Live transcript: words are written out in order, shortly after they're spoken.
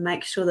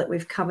make sure that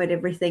we've covered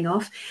everything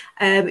off.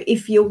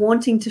 If you're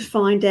wanting to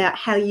find out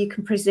how you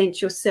can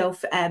present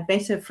yourself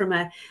better from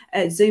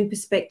a Zoom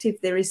perspective,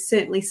 there is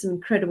certainly some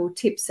incredible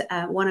tips,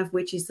 one of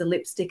which is the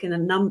lipstick, and a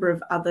number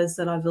of others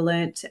that I've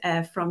learnt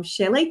from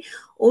Shelley.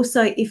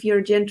 Also, if you're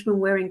a gentleman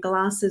wearing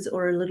glasses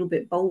or a little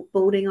bit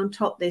balding on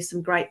top, there's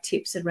some great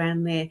tips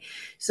around there.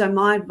 So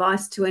my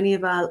advice to any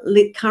of our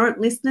current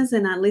listeners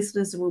and our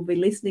listeners who will be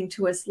listening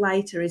to us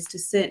later is to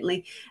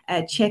certainly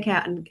check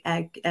out and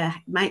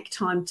make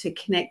time to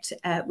connect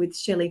with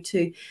Shelley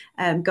to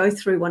go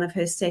through one of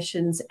her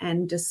sessions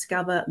and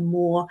discover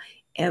more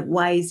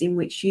ways in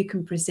which you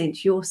can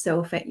present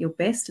yourself at your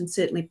best, and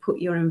certainly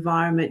put your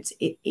environment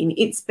in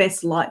its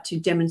best light to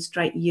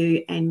demonstrate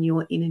you and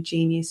your inner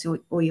genius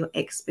or your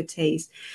expertise.